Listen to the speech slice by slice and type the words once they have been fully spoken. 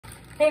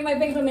Hey my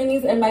pink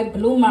flamingos and my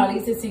blue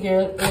mollies, it's your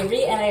girl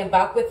Avery, and I am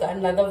back with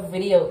another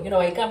video. You know,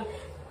 I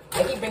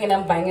keep bringing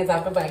them bangers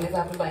after bangers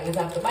after bangers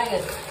after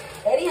bangers.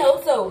 Anyhow,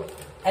 so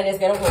I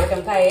just gotta work,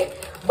 I'm tired.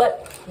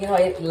 But, you know,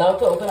 I love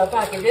to open up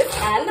packages,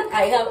 and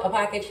I have a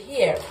package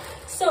here.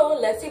 So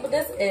let's see what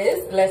this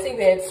is. Let's see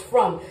where it's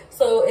from.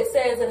 So it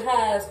says it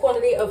has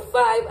quantity of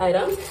 5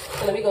 items.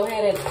 So let me go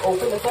ahead and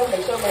open this up.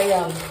 Make sure my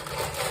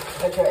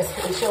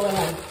address is showing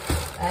up.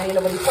 And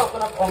nobody's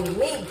popping up on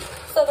me.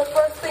 So the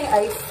first thing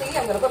I see,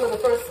 I'm gonna put in the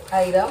first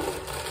item.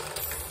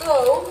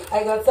 So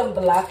I got some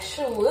black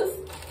shoes.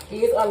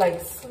 These are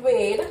like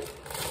suede,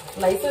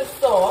 nice and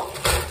soft.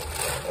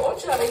 Oh, I'm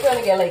trying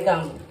to get like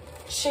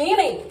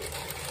shiny.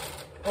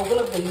 Open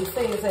up these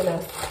things like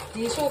that.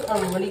 These shoes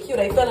are really cute.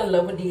 I fell in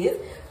love with these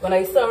when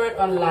I saw it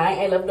online.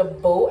 I love the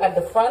bow at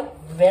the front.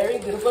 Very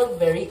beautiful,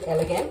 very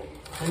elegant.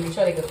 And make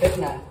sure they can fit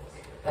now.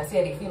 Let's see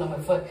how they feel on my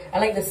foot. I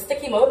like the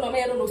sticky mode.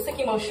 Normally I don't do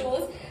sticky mode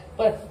shoes,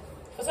 but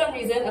for some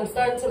reason I'm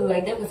starting to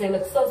like them because they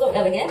look so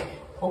elegant.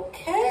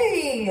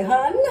 Okay,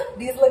 hun,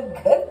 these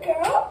look good,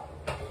 girl.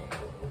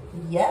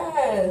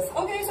 Yes.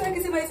 Okay, so I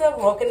can see myself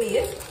rocking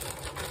these.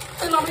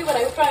 So normally when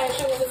I try and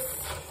shoes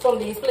from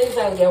these places,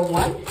 I'll get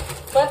one.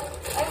 But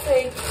I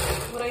say,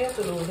 what I have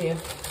to do here?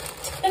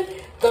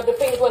 Got the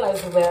pink one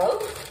as well.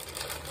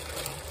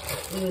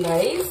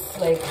 Nice,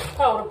 like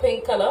powder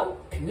pink color.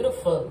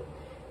 Beautiful.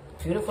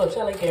 Beautiful.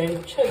 Try like you're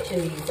in church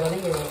in these, don't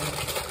you?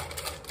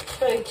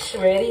 Church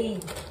ready.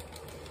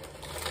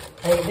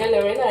 I tell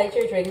you right now,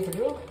 church ready for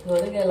Drew. No,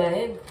 I think I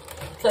lying.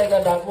 So I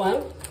got that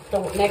one. The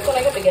next one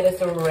I got to get is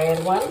the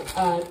red one.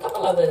 And a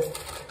couple others.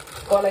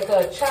 Got like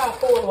a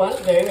charcoal one.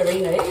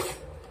 Very nice.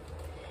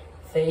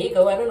 There you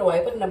go. I don't know why I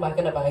put in the back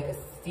of the bag.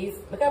 These,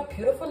 look how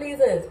beautiful these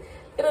is.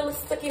 Get a little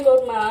sticky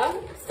mode, man.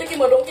 Sticky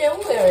mode, don't care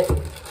who wear it.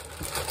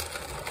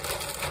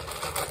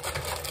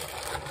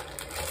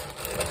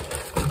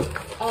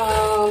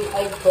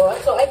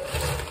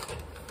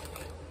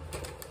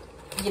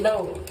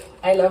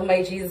 I love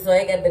my Jesus, so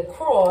I got the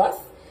cross,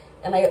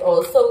 and I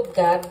also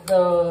got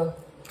the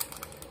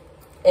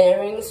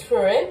earrings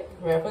for it,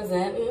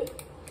 representing.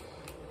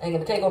 I'm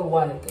gonna take out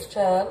one of this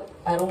child.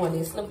 I don't want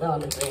these to slip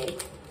down the drain.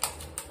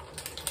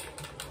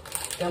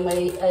 Got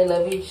my I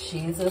love you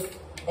Jesus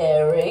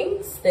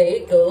earrings. There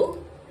you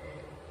go.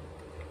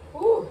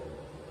 Ooh,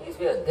 these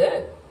feel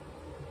good.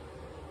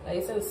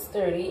 Nice and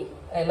sturdy.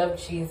 I love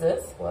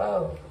Jesus.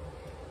 Wow.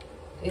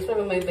 These are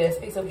probably my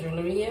best piece of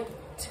jewelry here.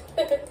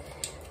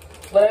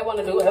 What I want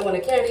to do, I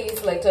want to carry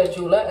these like to a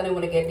jeweler, and I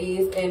want to get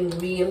these in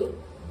real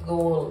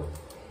gold.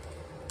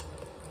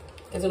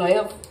 Because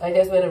I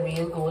just wear the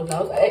real gold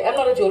now. I'm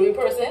not a jewelry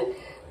person,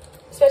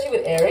 especially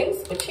with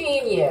earrings, but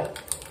chain, yeah.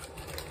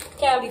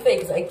 Can't be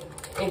fake because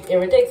it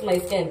irritates my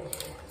skin.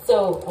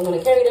 So I'm going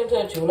to carry them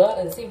to a jeweler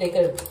and see if they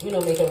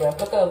could, make a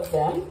replica of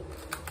them.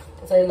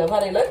 So I love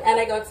how they look. And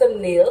I got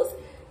some nails.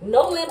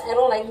 Knowing I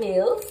don't like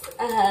nails.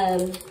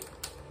 And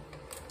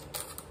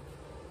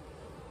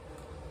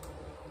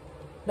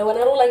now when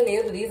I don't like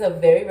nails, these are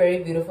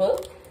very beautiful.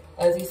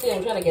 As you see,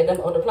 I'm trying to get them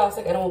out of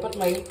plastic. I don't want to put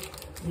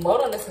my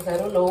mouth on this because I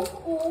don't know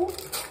who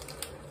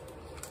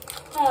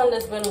hand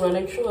has been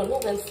running through and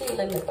who's been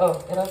stealing it.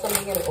 Oh, it has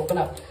something here to open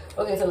up.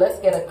 Okay, so let's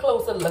get a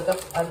closer look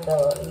up at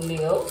the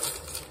nails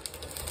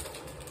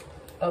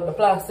of the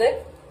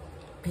plastic.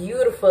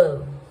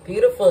 Beautiful.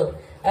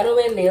 I don't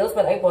wear nails,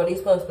 but I bought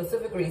these for a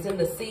specific reason,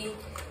 to see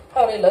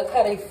how they look,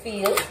 how they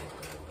feel.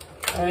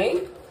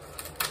 Alright.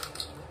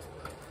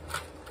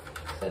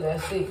 So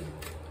let's see.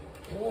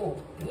 Ooh,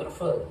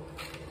 beautiful.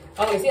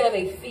 Okay, see how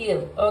they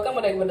feel. Oh, come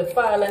on, with the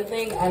filing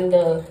thing and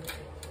the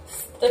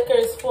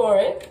stickers for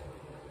it.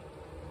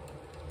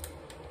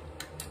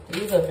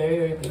 These are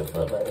very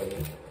beautiful, by the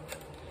way.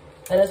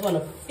 I just want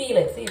to feel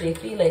it. See, they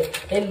feel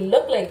like, they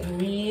look like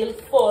real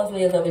false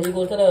nails. When you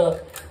go to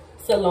the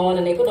salon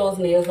and they put those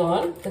nails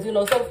on, because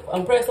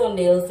some press-on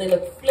nails, they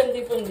look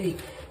flimsy.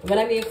 When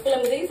I mean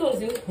flimsy, as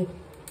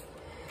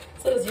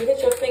soon as you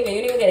hit your finger,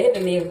 you don't even get to hit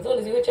the nail. As soon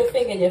as you hit your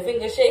finger and your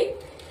finger shake,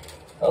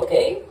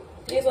 okay,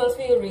 these ones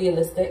feel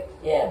realistic.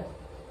 Yeah,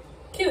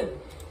 cute.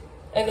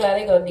 I'm glad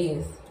I got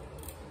these.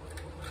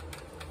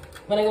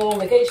 When I go on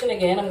vacation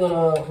again, I'm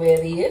gonna wear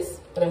these,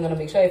 but I'm gonna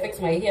make sure I fix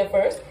my hair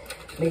first.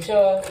 Make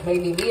sure my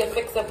baby is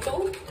fixed up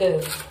too,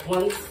 because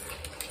once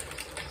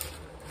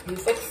you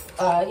fix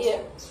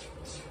here,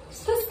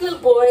 this little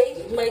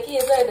boy, Mikey,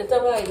 is at the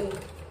top hiding.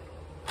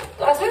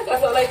 That's it.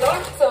 That's all I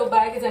got. So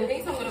bag is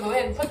empty. So I'm gonna go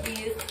ahead and put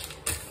these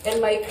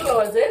in my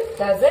closet.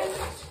 That's it.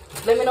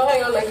 Let me know how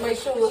y'all like my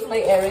shoes, my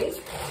earrings,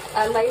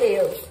 and my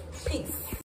nails. Peace.